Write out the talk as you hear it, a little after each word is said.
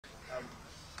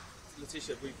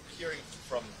Letitia, we're hearing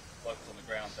from locals on the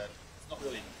ground that it's not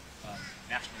really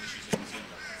national issues you're concerned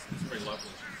about. It's very local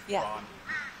issues. Yeah. Crime,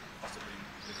 possibly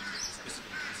living specifically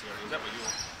in this area. Is that what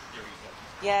you're hearing as well?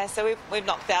 Yeah, so we've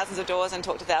knocked thousands of doors and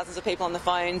talked to thousands of people on the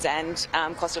phones, and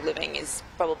cost of living is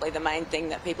probably the main thing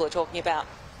that people are talking about.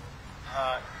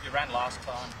 You ran last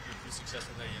time, you were pretty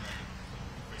successful there, you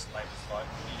increased Labor's vote.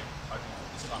 What are you hoping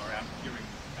this time around, hearing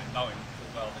and knowing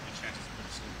full well that your chances are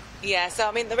pretty slim? Yeah, so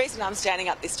I mean, the reason I'm standing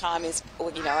up this time is,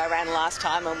 I ran last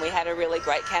time and we had a really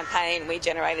great campaign. We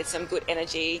generated some good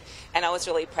energy, and I was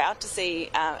really proud to see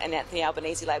an Anthony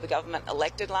Albanese Labor Government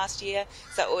elected last year.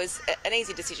 So it was an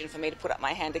easy decision for me to put up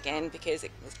my hand again, because it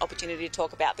was an opportunity to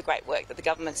talk about the great work that the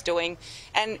government's doing.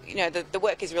 And, the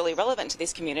work is really relevant to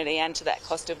this community and to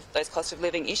those cost of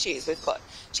living issues. We've got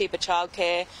cheaper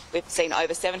childcare. We've seen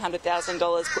over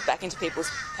 $700,000 put back into people's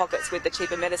pockets with the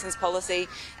cheaper medicines policy.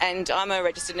 And I'm a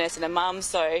registered nurse and a mum,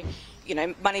 so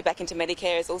money back into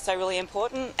Medicare is also really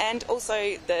important, and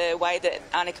also the way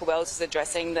that Annika Wells is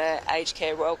addressing the Aged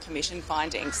Care Royal Commission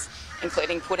findings,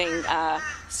 including putting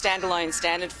standalone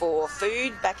standard for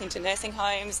food back into nursing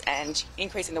homes and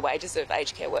increasing the wages of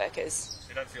aged care workers.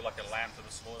 You don't feel like a lamb to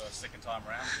the slaughter a second time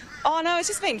around? Oh no, it's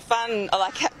just been fun. I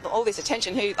like all this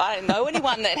attention. I don't know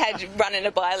anyone that had run in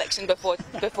a by-election before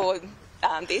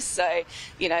this, so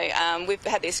we've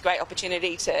had this great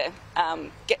opportunity to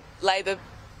get Labor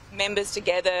members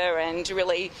together and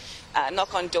really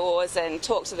knock on doors and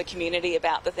talk to the community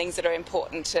about the things that are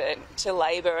important to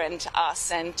Labor and to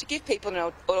us, and to give people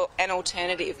an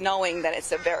alternative, knowing that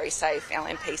it's a very safe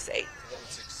LNP seat.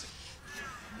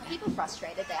 Are people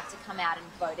frustrated they have to come out and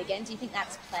vote again? Do you think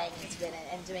that's playing into it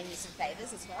and doing you some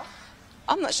favours as well?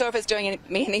 I'm not sure if it's doing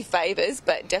me any favours,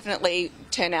 but definitely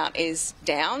turnout is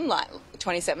down, like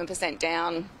 27%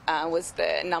 down was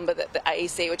the number that the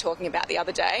AEC were talking about the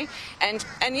other day. And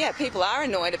yeah, people are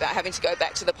annoyed about having to go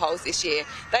back to the polls this year.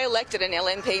 They elected an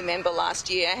LNP member last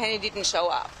year and he didn't show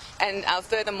up. And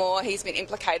furthermore, he's been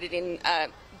implicated in a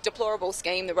deplorable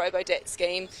scheme, the robo-debt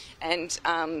scheme. And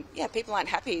people aren't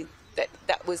happy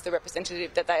that was the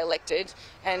representative that they elected,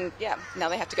 and now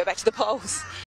they have to go back to the polls.